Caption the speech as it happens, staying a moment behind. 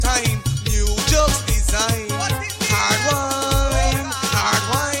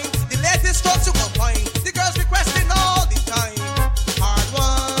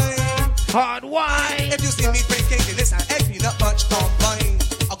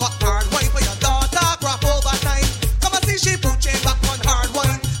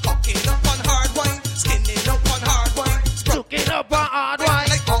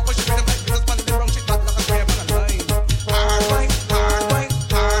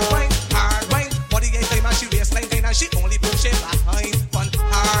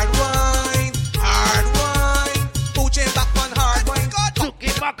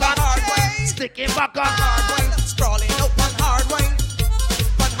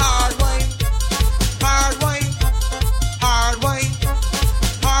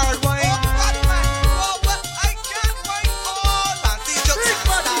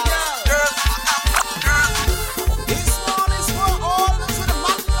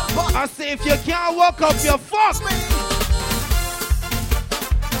I say if you can't walk up, you're fucked.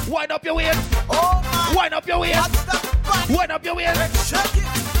 Wind up your waist. Oh, wind up your waist. Wind up your waist.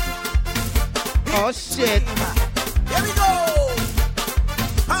 Oh shit. Here we go.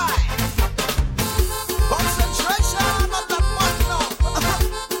 Hi. Concentration on that one now.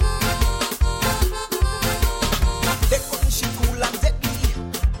 They couldn't she cool and deadly.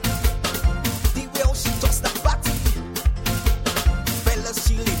 The way how she toss that body. Fellas,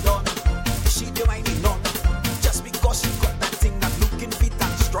 she lay down. She the whining on. Just because she got that thing that looking fit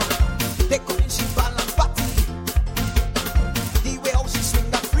and strong. They couldn't she balance body. The way how she swing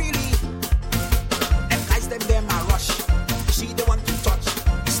that freely. And guys them a rush. She the one to touch.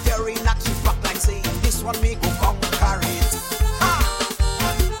 Staring at she back like saying this one may go conquer it. Ha!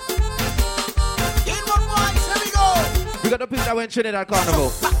 In one voice, here we go. We got the people that went Trinidad Carnival.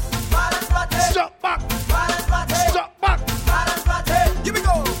 Stop back. Stop back. Here we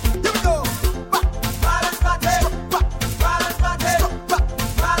go. Here we go. Back. Stop back.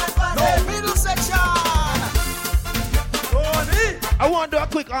 Stop back. No middle section. I want to do a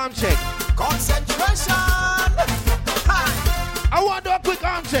quick arm check. Concentration. I want to do a quick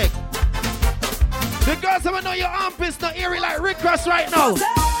arm check. The girls ever know your armpits not eerie like Rick Ross right now.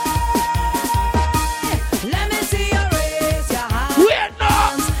 Let me see you raise your hands. Wait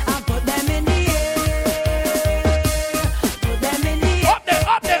now. And put them in the air. Put them in the air. Up there,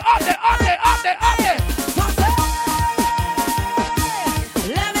 up there, up there, up there, up there, up there.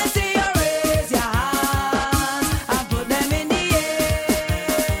 Let me see you raise your hands and put them in the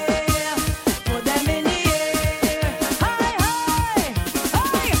air. Put them in the air. Hi, hi,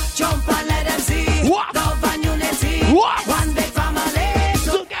 hi. Jump and let them see. What? Love and unity. What? One big family.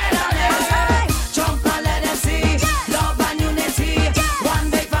 Togetherness. Hey, jump and let them see. Love and unity. One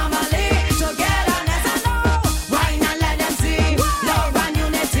big family. Togetherness. I know. Wine and let them see. Love and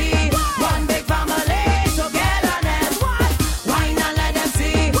unity. One big family. Togetherness. What? Wine and let them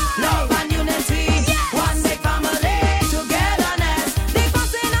see. Love and unity. One big family. Togetherness. The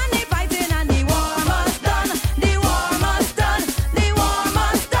fussing and the fighting and the war must done. The war must done. The war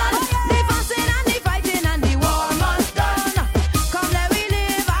must done. The fussing and the fighting and the war must done. Come let we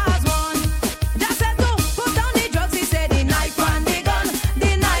live as one. Just said to put down the drugs. He said the knife and the gun.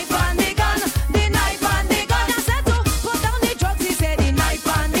 The knife and the gun. The knife and the gun. Just said to put down the drugs. He said the knife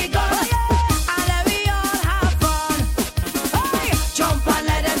and the gun. And let we all have fun. Hey, jump and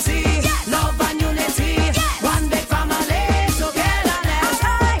let them see. Love and unity. One big family. Togetherness.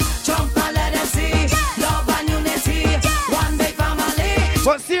 Hey, jump and let them see. Love and unity. One big family.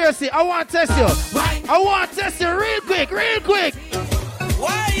 But seriously, I want to test you. I want to test you real quick, real quick.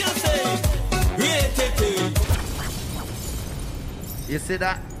 Why you say? You see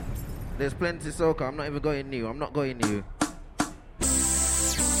that? There's plenty of soca. I'm not even going new. I'm not going new.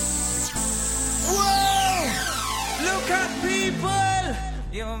 Whoa! Look at people,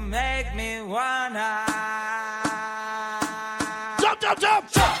 you make me wanna Jump, jump, jump.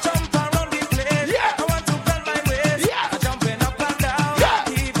 jump around the place. Yeah. I want to bend my waist. Yeah. Jumping up and down, Yeah.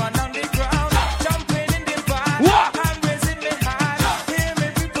 even on the ground. Jumping in the bar, What? and raising my hand. Hear me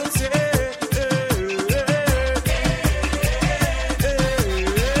people say,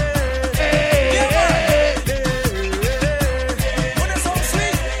 when it's so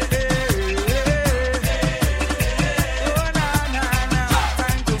sweet. Oh, na, na, na.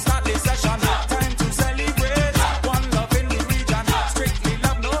 Time to start the session. Time to celebrate. One love in the region. Strictly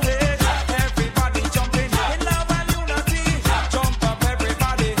love, no hate. Everybody jumping in love and unity. Jump up,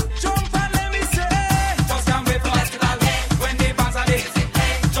 everybody. Jump and let me say. Just can't wait for festival. When the bands are there.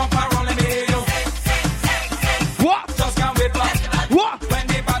 Jump around, let me hear you. What? Just can't wait for festival. What? When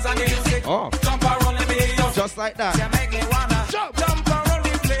the bands are music. Oh. Jump around, let me hear you. Just like You that. make me wanna Jump. jump around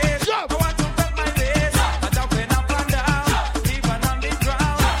the place. Jump. I want to bend my waist. I'm jumping up and down, even on the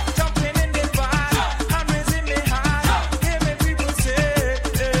ground. Jumping in the bar, I'm raising my hand. Hear me people say,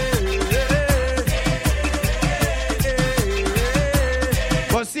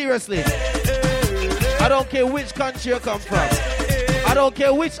 But seriously, I don't care which country you come from. I don't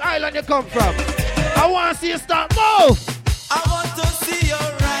care which island you come from. I want to see you start move. I want to see your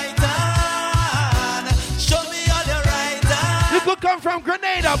right hand. Show me all your right hand. You could come from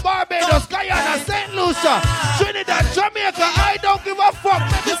Grenada, Barbados, Guyana, St. Lucia, Trinidad, Jamaica. I don't give a fuck.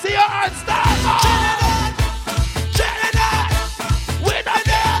 Let me see your hands start move. Trinidad, we're not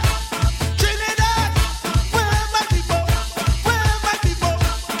there. Trinidad, where are my people? Where are my people?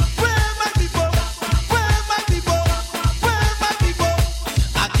 Where are my people? Where are my people? Where are my people?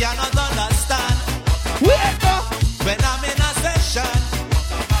 I cannot understand Wait now. when I'm in a session.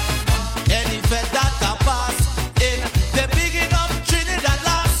 Any fed that I pass in the beginning of Trinidad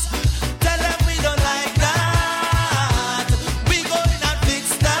last.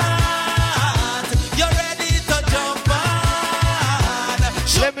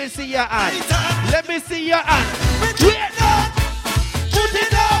 your hand. Let me see your hand. Wait up. Put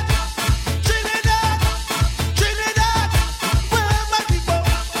it up. Trinidad, Trinidad. Where are my people?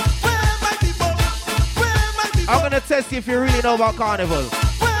 Where are my people? Where are my people? I'm gonna test you if you really know about carnival.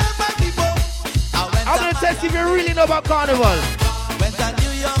 Where are my people? I'm gonna test you if you really know about carnival. Went to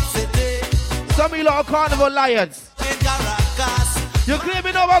New York City, Some of you lot are carnival lions. in Caracas. You claim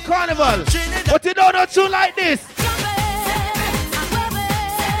you know about carnival, but you don't know tune like this.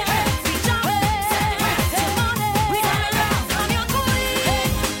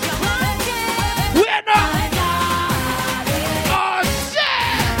 We're not. Oh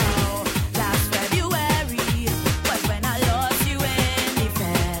shit! Last February was when I lost you in the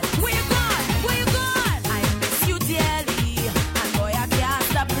fair. Where you gone? Where you gone? I miss you dearly, and boy I can't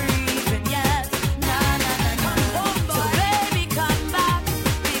stop breathing. Yes, na na na na. So baby come back,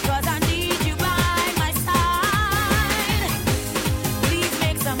 because I need you by my side. Please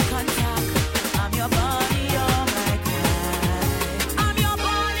make some contact. I'm your body, you're my cry. I'm your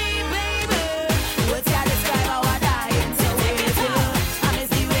body, baby. What's your describe how I die into with you? I miss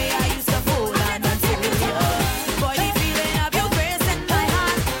the way I used to fool and until you. Boy, the feeling of your grace in my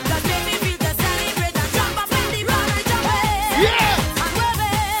heart that made me feel to celebrate and jump up in the run and jump in. Yeah! I'm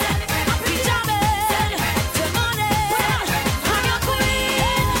moving, I'm jumping to money. I'm your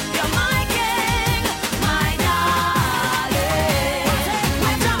queen, you're my king, my darling.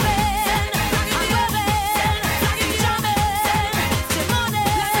 I'm jumping, I'm moving, I'm jumping to money.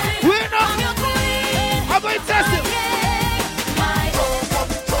 We're not. I'm your queen, I'm going to test it. my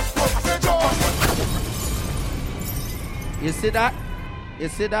You see that? You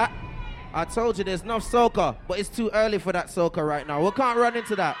see that? I told you there's enough soca, but it's too early for that soca right now. We can't run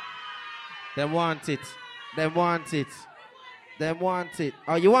into that. Them want it. Them want it. Them want it.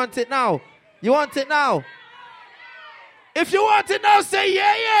 Oh, you want it now? You want it now? If you want it now, say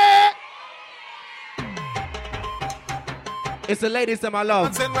yeah, yeah. It's the ladies that I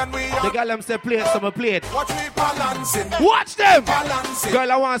love. When we The girl them say play it, so I play it. watch me balancing, Watch them! balancing.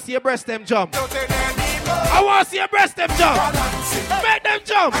 Girl, I want to see your breast them jump. Don't take any more. I want to see your breast them jump. Balancing. Make them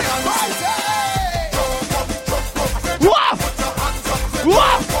jump. Balancing. Whoa!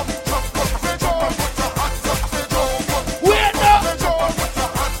 Whoa! Wait up!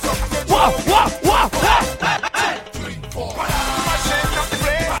 Whoa! Whoa! Whoa!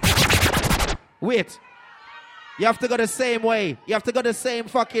 Wait. You have to go the same way. You have to go the same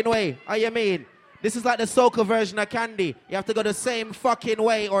fucking way. How you mean? This is like the soca version of Candy. You have to go the same fucking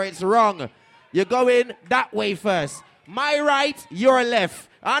way or it's wrong. You're going that way first. My right, your left.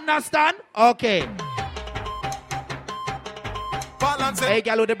 Understand? Okay. Balancing. Hey,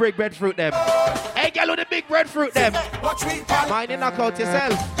 gal with the big breadfruit them. Hey, gal with the big breadfruit them. Watch me balancing. Mind you knock out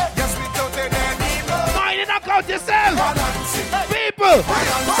yourself. Yes, we don't take any more. Mind you knock out yourself. Balancing. People,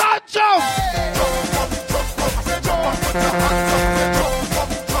 start jump.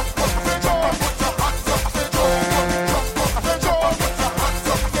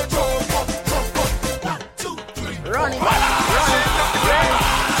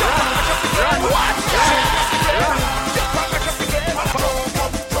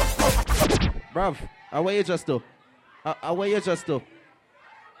 Bruv, how you just do? How you just do?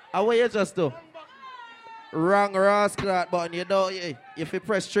 How you just do? Wrong rascal that button, you know, if you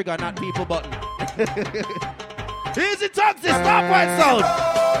press trigger, not people button. Easy Toxic, stop white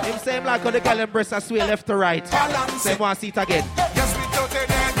sound. Him same like how the girl embrace and sway left to right. Same one seat again. Yes, we don't take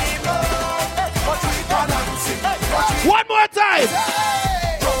any more. Watch me balancing. Watch me One more time.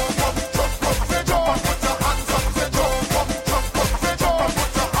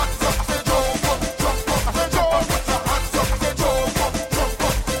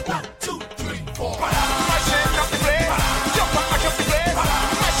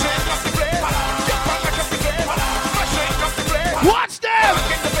 Watch them.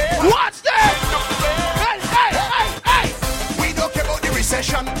 Watch them. Hey, hey, hey, hey. We don't care about the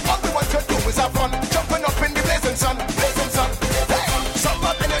recession. All we want to do is have fun. Jumping up in the blazing sun. Blazing sun. Hey, some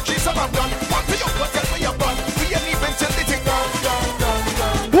have energy, some have done. Want to your butt, tell me your bun. We ain't even till the thing down.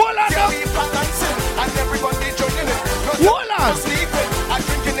 Hold on Yeah, now. we balancing. And everybody joining it. No Hold on. sleeping. And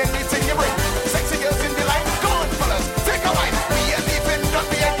drinking anything you bring. Sexy girls in the line. Come on, fellas. Take a wine. We ain't leaving. Not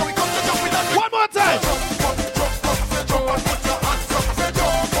the end. We come to jump with us. One more time.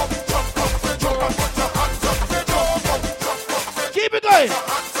 Keep it going.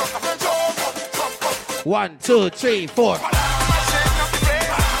 1, 2, 3, 4.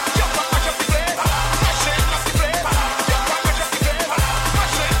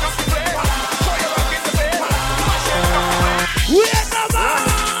 We're the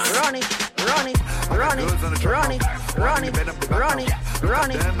man. Run it, run it, run it, run it, run it, run it, run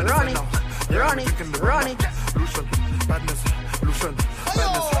run it, run it, run it, run it. Lucian, badness, Lucian,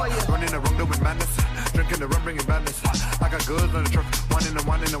 badness. Running around there with madness. Drinking the rum, bringing badness. I got girls on the truck, whining and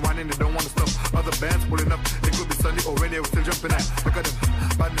whining and whining. They don't want to stop. Other bands pulling up. It could be Sunday or rainy. We're still jumping at. Look at them,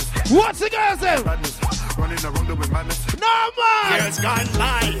 badness. What's the girls then? Badness. Running around there with madness. No man. Years gone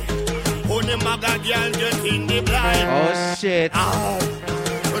by. Only maga girl get in the blind. Oh shit.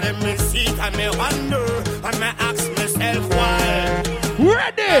 So let me see it and me wonder and me ask myself why.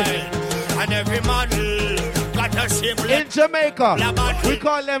 Ready? And every model got a shape like In Jamaica, we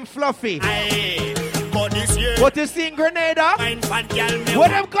call them fluffy. aye. But this year, What you see in Grenada? fine fat girl me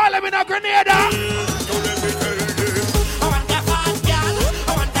What them call them in a Grenada? So let me tell them, I want that fat girl, I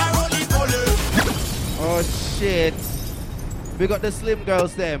want that roly-poly. Oh shit. We got the slim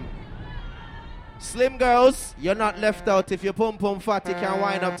girls them. Slim girls, you're not left out. If you're pum pum fat, you can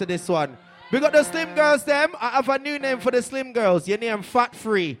wind up to this one. We got the slim girls them. I have a new name for the slim girls. Your name Fat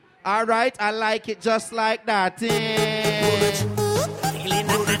Free. Alright, I like it just like that. We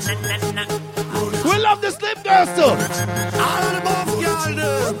love the slim girls too. All above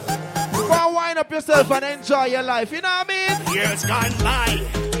girl, Go and wind up yourself and enjoy your life. You know what I mean? years gone by.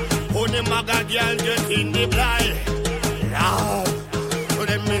 Only maga girl get in the blind. Lord, so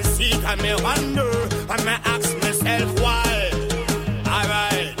let me see it and me wonder and me ask myself why.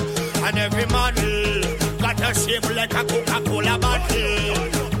 Alright, and every model got a shape like a Coca-Cola bottle.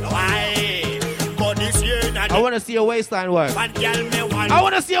 Why? But this year that I want to see your waistline work. fat girl me want. I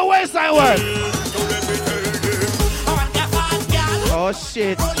want to see your waistline work. So let me tell them, I want that fat girl. Oh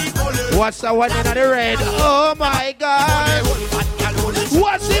shit. Roly-poly. Watch that one in the red. Oh my god. Hold fat girl, hold it.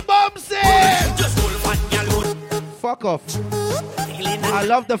 What's the bum say? Just hold fat girl, hold it. Fuck off. I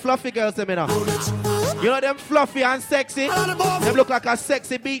love the fluffy girls, them, you know. You know them fluffy and sexy? Them look like a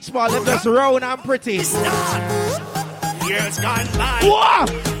sexy beach ball. Them just round and pretty. Years gone by. Whoa!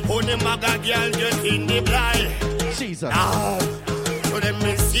 Only maga girl get in the blind. Jesus. So let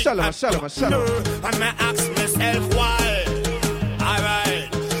me see. Shut up, shut up, shut up. And me ask myself why. Alright.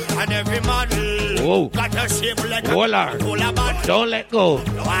 And every model Whoa. got a shape like a Hold on. Coca-Cola bottle. Don't let go.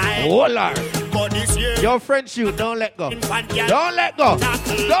 Why? Hold on. But this year, Your friend shoot, don't let go. fat girl. Don't let go.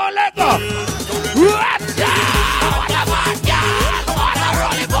 Don't let go.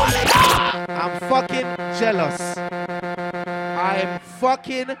 I'm fucking jealous. I'm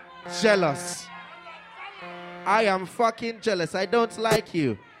fucking jealous. I am fucking jealous. I don't like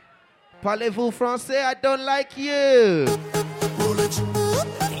you. Parlez-vous français? I don't like you.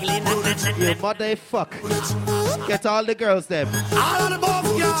 You motherfuck. Get all the girls them. All above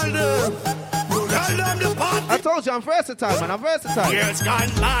girl, girl them the party. I told you I'm versatile, man. I'm versatile. Years gone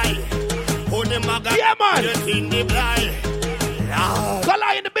by. Only maga Yeah, man. get in the blind. Lord.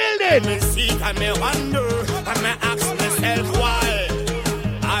 Color in the building. Me see it and me wonder and me ask myself why.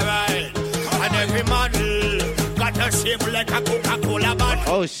 Alright, and every model got a shape like a Coca-Cola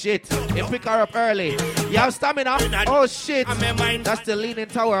bottle. Oh shit. You pick her up early. You have stamina? Oh shit. That's the leaning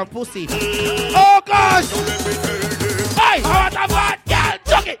tower of pussy. Oh gosh! Hey! I want a bad girl!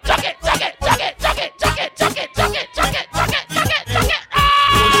 Chuck it! Chuck it! Chuck it! Chuck it! Chuck it! Chuck it! Chuck it! Chuck it! Chuck it! Chuck it! Chuck it! Chuck it!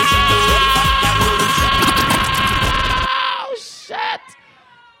 Oh shit!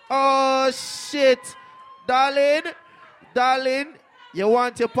 Oh shit! Darling, you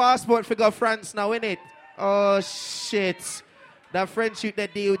want your passport for go France now, innit? Oh shit! That French shoot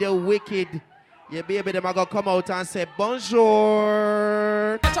that deal, they're wicked. Your baby, them are gonna come out and say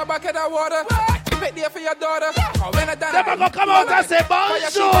bonjour. Catch a bucket of water. Keep it there for your daughter. When I done, Them are gonna come out and say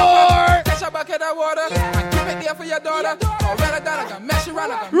bonjour. catch a bucket of water. Keep it there for your daughter. When I done, I can mess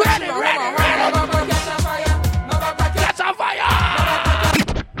around. I can Ready, mess ready, around. Catch on fire!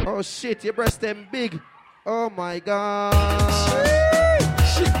 Oh shit, your breast them big. Oh my god.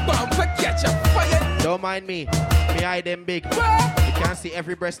 She bumper catch a fire. Don't mind me. Me eye them big. You can't see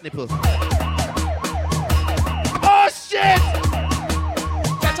every breast nipple. Oh shit!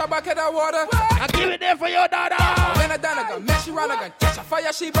 Catch a bucket of water. I give it there for your daughter. When I done, I can mess around. I can catch a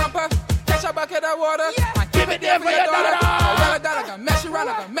fire. She bumper. Catch a bucket of water. Give it there for your daughter. When I done, I can mess around.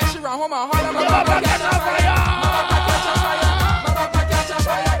 I can mess around. Hold my heart. Your mama catch on fire.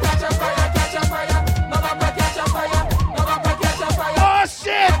 Oh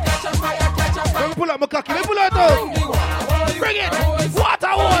shit! Let me pull out my cocky. Let me pull out though. Bring it. Water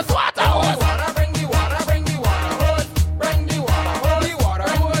hose. Water hose.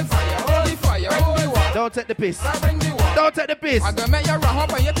 Don't take the piss. Don't take the piss. I'm gonna make you run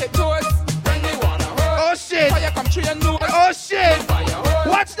up and you take toes. Bring the water. Oh shit. Fire come through your nose. Oh shit.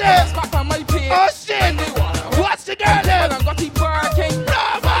 Watch this. Back on my page. Oh shit. Watch the girl then. I got the barking.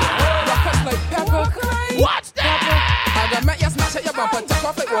 No man. Rockets like pepper. Watch that. I'm gonna make you smash at your bumper.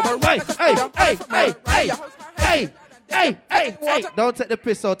 Hey. Don't take the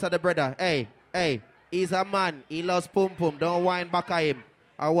piss out of the brother. Hey. He's a man. He loves pum pum. Don't whine back at him.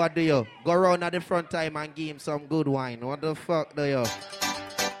 Or what do you? Go round at the front time and give him some good wine. What the fuck do you?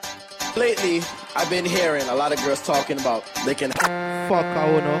 Lately, I've been hearing a lot of girls talking about they can. Fuck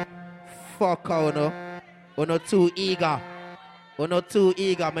her, Uno. Uno too eager. Me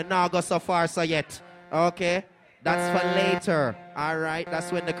not go so far so yet. Okay? That's for later. Alright?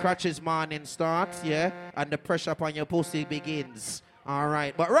 That's when the crutches morning starts, yeah? And the pressure upon your pussy begins.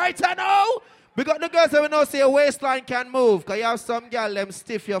 Alright? But right now, we got the girls that we know say your waistline can move. Because you have some girl them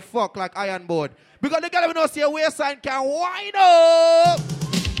stiff your fuck like iron board. We got the girl that we know say your waistline can wind up.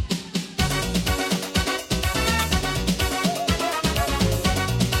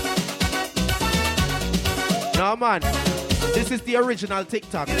 No, man. This is the original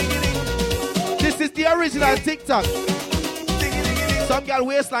TikTok. Some girl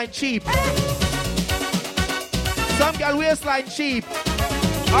waistline cheap.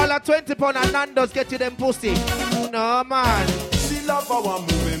 All at 20 pound and Nando's get you them pussy. No, man. She love how I'm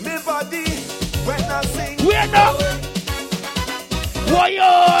moving me body when I sing. We're not. Woy.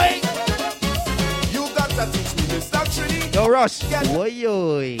 You got to teach me this actually. Yo, Rush.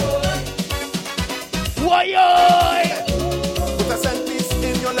 Woy. Put a cent piece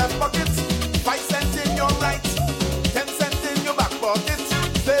in your left pocket, 5 cents in your right, 10 cents in your back pocket.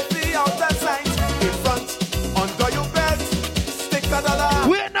 Baby out that side, in front, under your bed, stick a dollar.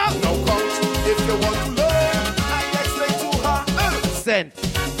 We're not. Now count if you want to learn. I explain to her. Cent,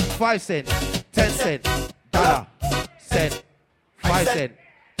 5 cent, 10 cent, dollar, cent, 5 cent,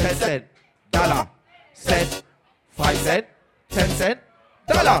 10 cent, dollar, cent, 5 cent, 10 cent,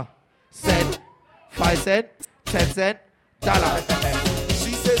 dollar, cent, 5 cent, 10 cent, dollar.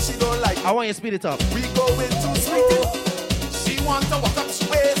 She says she don't like. I want you to speed it up. We go into sweetie. She wants to walk up she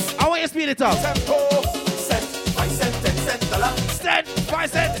waist. I want you to speed it up. Tempo. Cent, 5 cent, 10 cent, dollar. Cent, 5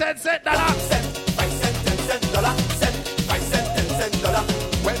 cent, 10 cent, dollar. Cent, 5 cent, 10 cent, dollar. Cent, 5 cent, 10 cent, dollar.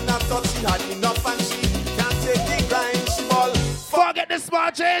 When I thought she had enough and she can't take the grind, she ball. Forget the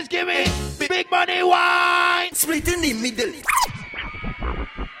small change, give me big money wine. Split in the middle.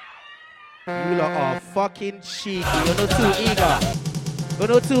 You lot are fucking cheeky. You're not too eager. You're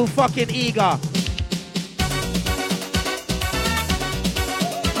not too fucking eager.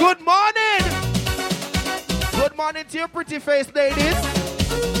 Good morning. Good morning to your pretty face, ladies.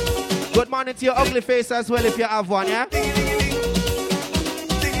 Good morning to your ugly face as well if you have one, yeah?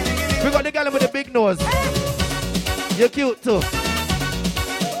 We got the girl with the big nose. You're cute too.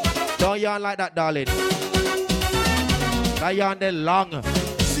 Don't yawn like that, darling. That yawn there long.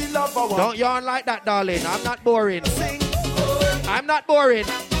 Don't yawn like that, darling. I'm not boring.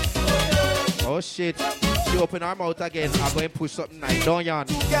 Oh, shit. She opened her mouth again. I'm going to push something nice. Don't yawn.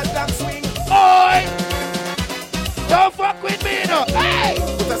 Oi! Don't fuck with me, no. Hey!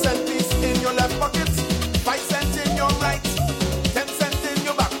 Put a cent piece in your left pocket, 5 cents in your right, 10 cents in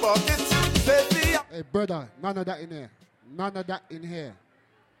your back pocket. Baby. Hey, brother, none of that in here. None of that in here.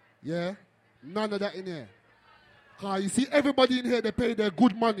 Yeah? None of that in here. Because you see, everybody in here, they pay their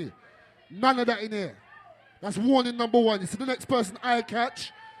good money. None of that in here. That's warning number one. You see the next person I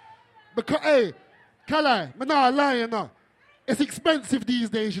catch? Because, hey, Kali, I'm not lying, you know. It's expensive these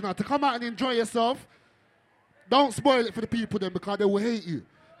days, you know, to come out and enjoy yourself. Don't spoil it for the people then because they will hate you.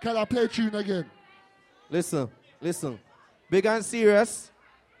 Can I play a tune again? Listen. Big and serious.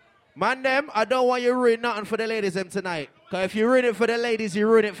 Man, them, I don't want you to ruin nothing for the ladies them tonight. Because if you ruin it for the ladies, you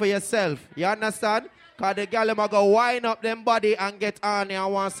ruin it for yourself. You understand? Because the gal them are going to wind up them body and get on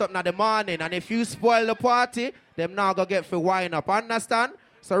and want something in the morning. And if you spoil the party, them now going to get for wind up. Understand?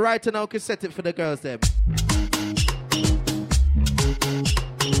 So right now, we can set it for the girls them.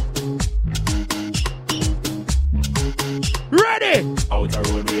 Ready? Outer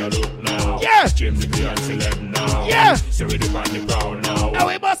road we are look now. Yeah. James Lee and Celeb now. Yeah. So we dip on the brown now. Now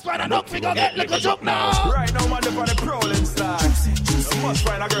we must find a look figure get little joke now. Right now, man, up on the prowling style. You must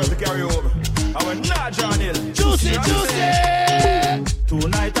find a girl to carry over. I will not John Hill. Juicy.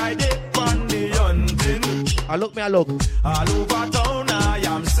 Tonight I dip on the hunting. I look. All over town I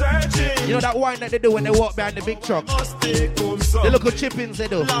am searching. You know that wine that they do when they walk behind the big truck? The little chippings they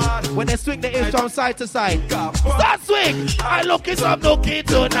do. When they swing the hips from side to side. Start swing! I look at some nookie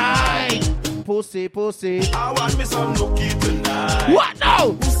tonight. Pussy. I want me some nookie tonight. What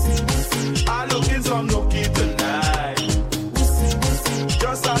now? I look in some nookie tonight.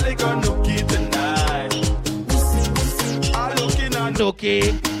 Just a little nookie tonight. I look in a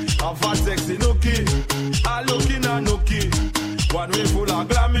Nookie. a fat sexy nookie. I look in a nookie. One way full of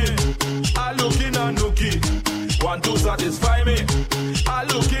glammy. I look in a nookie. want to satisfy me. I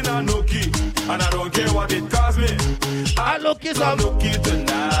look in a nookie, and I don't care what it costs me. I look in some nookie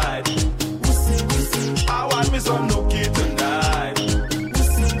tonight. I want me some nookie tonight.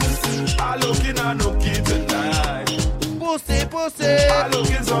 I look in a nookie tonight. Pussy, pussy. I look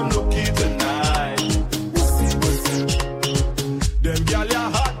in some nookie tonight. Them gyal ya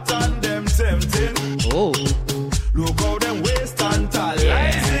hot and them tempting. Oh. Look how them waist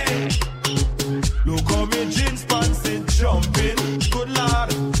tantalizing. Look how me jeans pants it jumping. Good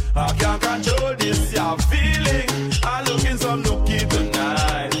lord, I can't control this ya feeling. I look in some nookie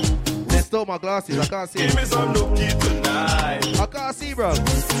tonight. They stole my glasses, I can't see. Give me some nookie tonight. I can't see, bro.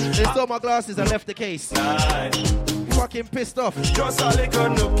 They stole my glasses, I left the case. Fucking pissed off. Just a little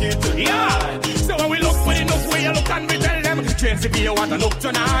nookie tonight. Yeah. So when we look for the nook, where you look and we tell them, Tracy B, you want to look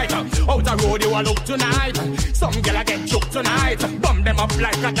tonight. Out the road, you want to look tonight. Some girl I get choked tonight. Bump them up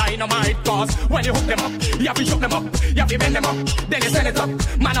like a dynamite. Cause when you hook them up, you have to shook them up. You have to bend them up. Then you send it up.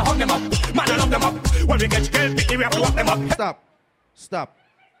 Man, I hug them up. Man, I love them up. When we get girl picky, we have to walk them up. Stop.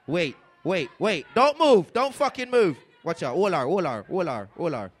 Wait. Don't move. Don't fucking move. Watch out. Hold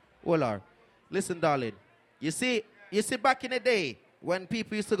on. Listen, darling. You see back in the day, when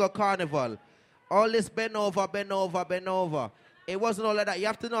people used to go carnival, all this bend over. It wasn't all of that. You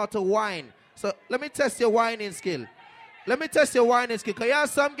have to know how to whine. So let me test your whining skill. Because you have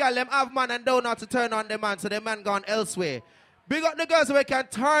some girl, them have man and don't know how to turn on the man, so the man gone elsewhere. Big up the girls who can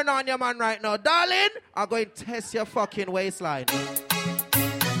turn on your man right now. Darling, I'm going to test your fucking waistline.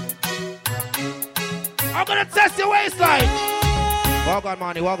 I'm going to test your waistline. Walk on,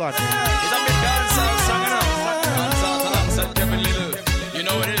 Manny, walk on. You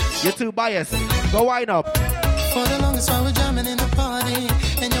know what it is. You're too biased. Go wind up. For the longest while we're jamming in the party,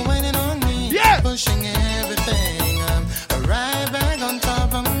 and you're whining on me. Yeah. Pushing everything. Right back on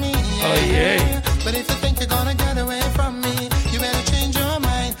top of me. Oh, yeah. But if you think you're gonna get away from me, you better change your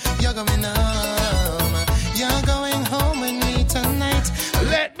mind. You're going home. You're going home with me tonight.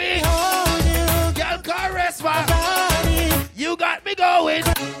 Let me hold you. Girl, caress my body. You got me going.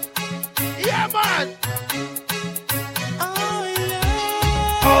 Yeah, man.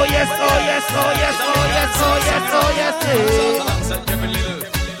 Oh yes.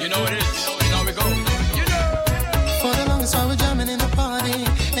 You know what it is. You know we go. You know. For the longest while we're jamming in the party,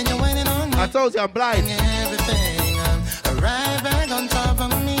 and you're whining on me. I told you I'm blind. Everything, right back on top of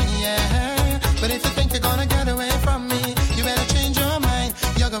me, yeah. But if you think you're gonna get away from me, you better change your mind.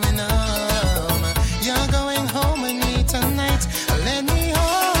 You're going home. You're going home with me tonight. Let me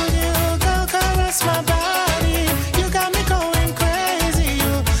hold you, go caress my body. You got me going crazy.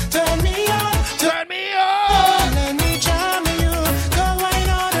 You turn me on. Let me charm you, go right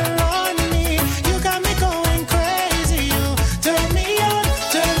on around me. You got me going crazy. You turn me on.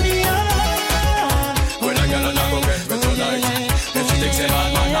 When I get on, I go get me tonight. If she thinks I'm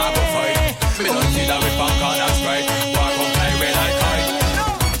man, I go fight. Me don't see that with popcorn and Sprite. Walk up like red like kite.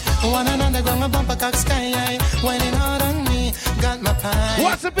 One another ground, my bumper cock sky high. Whining hard on me, got my pie.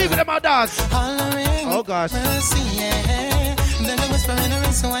 What's the people in my dance? Hollering, oh gosh. Mercy, yeah. Then they whisper in her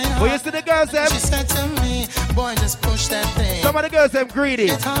ear, so I Well, you see the girls them? She said to me, boy, just push that thing. Some of the girls them greedy.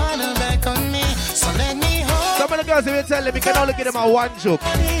 Get harder back on me, so let me hold. Some of the girls them tell them you can only give them a one joke.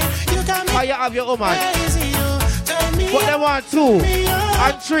 You got me how you have your woman. Crazy, you turn me but they want 2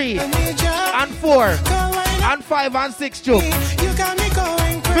 and 3 and 4 and 5 and 6 joke. You got me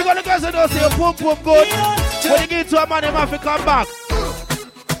going crazy. Because the girls who don't say pump good, when you give it to a man, they have to come back.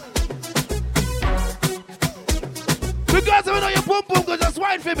 Because when you pump good, just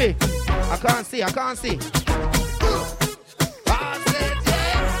wine for me. I can't see.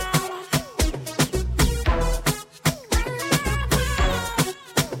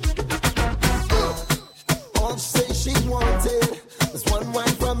 All she say she wanted was one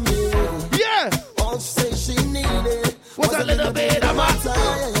wine from me. Yeah. All she say she needed was a little bit of my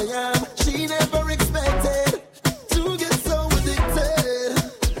time. She never expected to get so addicted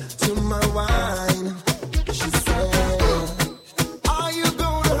to my wine. She said, are you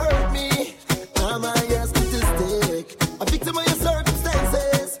gonna hurt me? Am I a statistic? A victim of your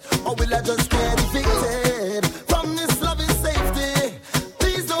circumstances? Or will I just get evicted from this loving safety?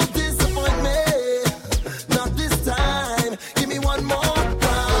 Please don't disappoint me. Not this time. Give me one more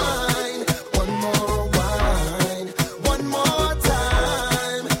wine. One more wine. One more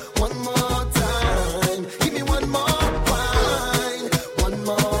time.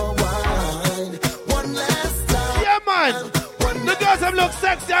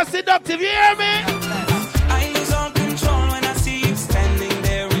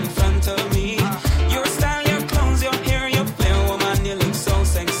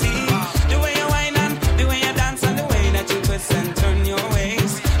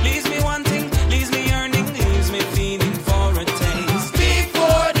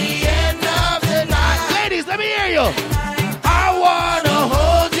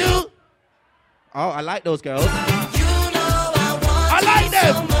 Oh, I like those girls. I like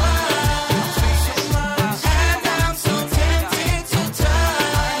them.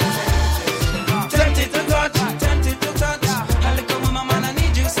 Tempted to touch, tempted to touch. A little woman, man, I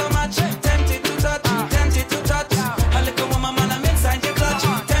need you so much. Tempted to touch, tempted to touch. A little woman, man, I'm inside your clutch.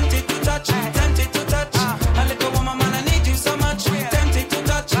 Tempted to touch, tempted to touch. A little woman, man, I need you so much. Tempted to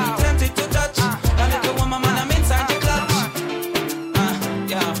touch, tempted to touch. A little woman, man, I'm inside your clutch.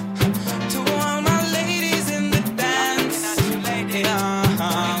 Yeah. To all my ladies in the dance,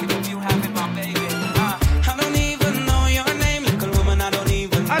 yeah. You have it, my baby. I don't even know your name, little woman. I don't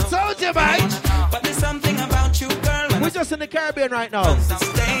even know. I told you, man. But there's something about you, girl. We're just in the Caribbean right now. The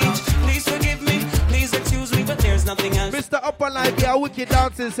stage. Please forgive me, please excuse me, but there's nothing else. Mr. Upper Line, be a wicked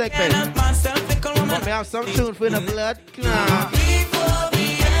dancing segment. Help myself, little woman. But we have some tune for the blood clot. Before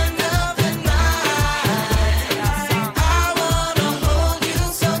the end of the night, I wanna hold you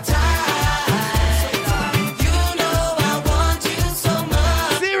so tight. You know I want you so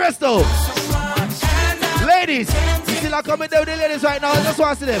much. Serious though. Ladies, you still are coming down with the ladies right now. I just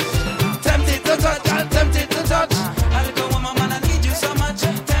want to see them. Tempted to touch, I'm tempted to touch. A little woman, man, I need you so much.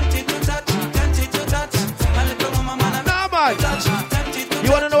 Tempted to touch, tempted to touch. A little woman, man, I Nah, man. touch. Tempted to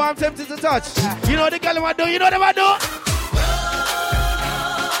You want to know what I'm tempted to touch? You know what the girl want to do? You know what I do?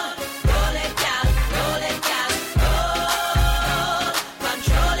 Roll it, gal, roll it, gal, roll.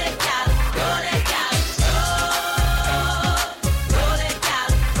 Control it, gal, roll it, gal, roll it, gal,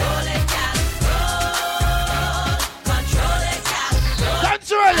 roll it, gal, roll. Control it, gal, roll.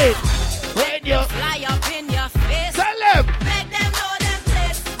 Control it. When you Fly up in your face. tell them. Make them know them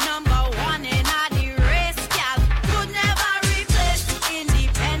place. Number one in a the race, gal. Could never replace.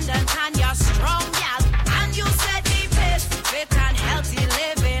 Independent and you're strong, gal. And you set the pace. Fit and healthy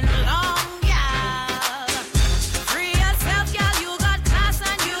living long, gal. Free yourself, gal. You got class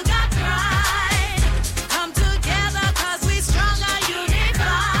and you got pride. Come together cause we strong and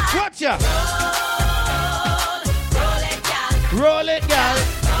unified. Watch ya. Roll it, gal. Roll it, gal.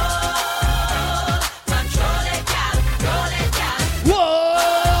 Control it, gal. Roll it, gal. Whoa.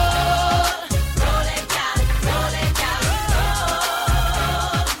 Roll it, gal. Roll it, gal.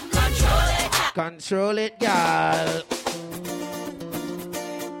 Roll. Control it, gal. Control it, gal.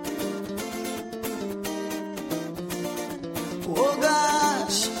 Oh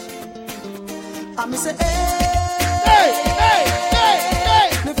gosh, I'm say, Hey, hey, hey, hey.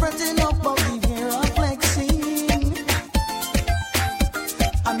 me fretting up about the hair I'm flexing.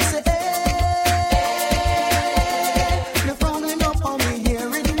 I'm say, me frowning up on me hair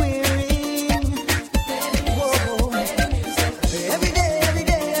it wearing. Whoa, every day,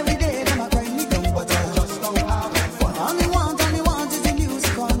 them a cry me down, but I just don't have fun. All me want is the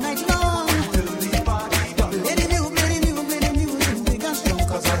music all night long. Play the music, big and strong,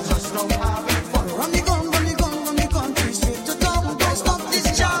 'cause I just don't have fun. Run the country straight to town. Don't stop this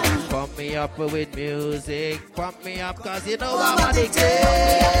jam. Pump me up with music. Pump me up cause you know I'm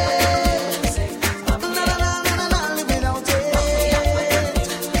addicted. Live without it.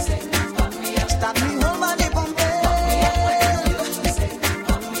 Start me whole body pumping.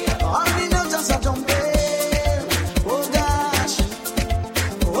 All the notes just a jumping. Oh gosh,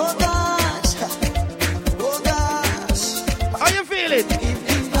 oh gosh, oh gosh. How you feeling? If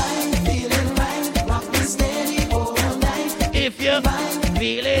you find feeling right, rock me steady all night. If you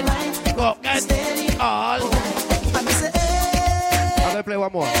feeling go get all. I'm say, I'm gonna play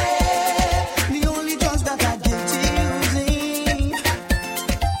one more. the only drugs that I get to using.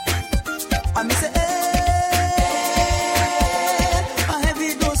 I'm say, a heavy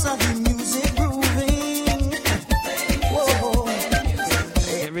dose of the music grooving. Whoa,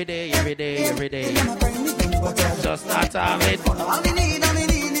 Every day, every day, every day. my brain me doing what I Just not have it. all we need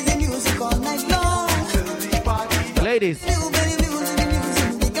is the music all night long. Ladies,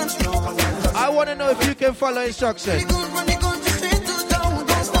 Music, big and strong. I want to know if you can follow instructions. Run the country straight to town.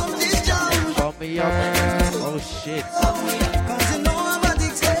 Don't stop this jam. Pump me up. Oh shit. 'Cause you know I'm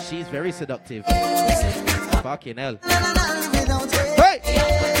addicted. She's very seductive. Fucking hell. Live without it. Hey!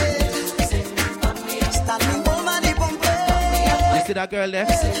 Start me whole body pumping. You see that girl there?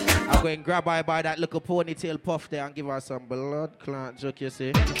 I'm going to grab her by that little ponytail puff there and give her some blood clot joke, you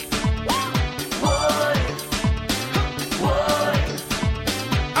see?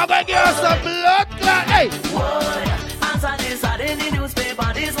 I'm going to give her some blood clot. Hey! Answer this ad in the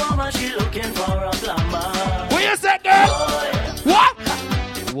newspaper. This woman, she looking for a plumber. What you say, girl? What?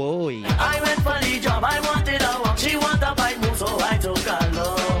 Whoa. I went for the job. I wanted a walk. She want a bite move, so I took a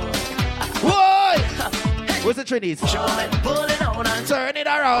look. Where's the Trinis? Show me, pull it on and Turn it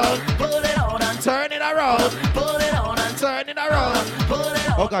around. pull it on and Turn it around. pull it on and Turn it around. pull it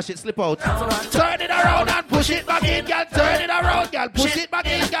Oh gosh, it slip out. Turn it around and push it back in, girl. Turn it around, girl. Push it back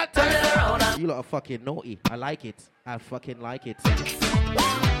in, girl. Turn it around. You lot are fucking naughty. I like it. I fucking like it.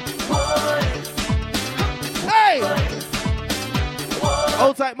 Hey!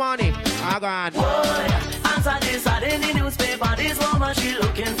 Old type money. I gone. Answer this ad in the newspaper. This woman, she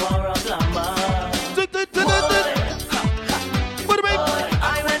looking for a plumber.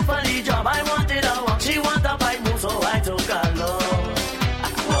 I went for the job. I wanted a walk. She want a bike move, so I took a look.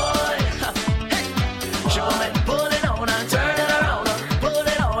 She want me pull it on and turn it around. Pull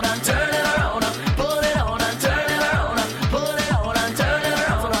it on and turn it around. Pull it on and turn it around. Pull it on and turn it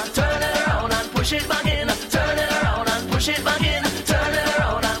around. Turn it around and push it back in. Turn it around and push it back in. Turn it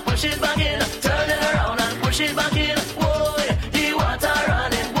around and push it back in. Turn it around and push it back in. Boy, the water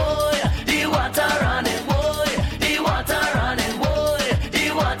running. Boy, the water running. Boy, the water running. Boy, the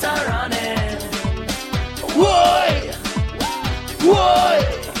water running. Boy! Boy!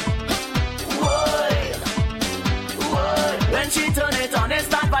 When she turn it on, it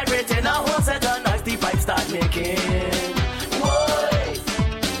start vibrating. A whole set of noise, the pipe start making.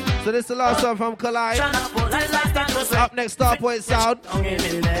 So this is the last one from Collide. Up next, Starpoint Sound.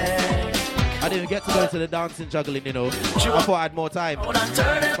 I didn't get to go to the dancing juggling, you know. I thought I had more time.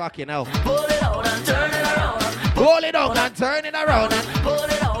 Fucking hell. Pull it out and turn it around. Pull it out and turn it around. Pull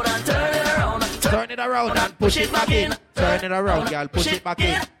it out and turn it around. Turn it around and push it back in. Turn it around, girl, push it back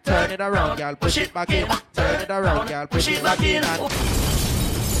in. Turn it around, girl, push it back in. Turn it around, girl, push it back in.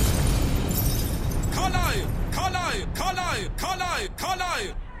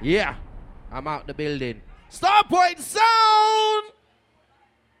 Collide. Yeah, I'm out the building. Starpoint Sound!